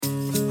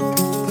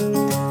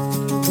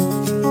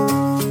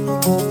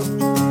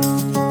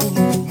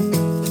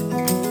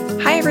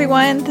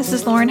this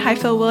is Lauren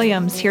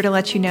Highfill-Williams here to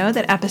let you know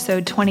that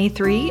episode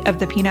 23 of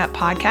the Peanut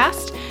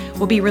Podcast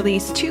will be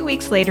released 2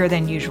 weeks later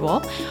than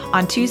usual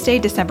on Tuesday,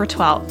 December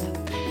 12th.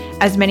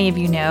 As many of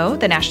you know,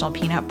 the National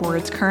Peanut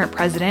Board's current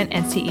president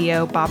and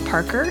CEO, Bob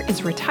Parker,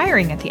 is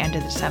retiring at the end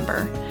of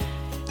December.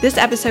 This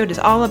episode is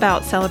all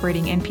about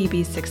celebrating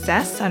NPB's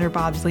success under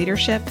Bob's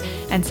leadership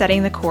and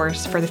setting the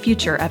course for the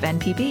future of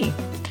NPB.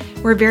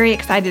 We're very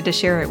excited to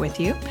share it with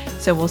you,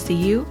 so we'll see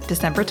you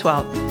December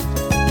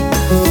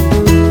 12th.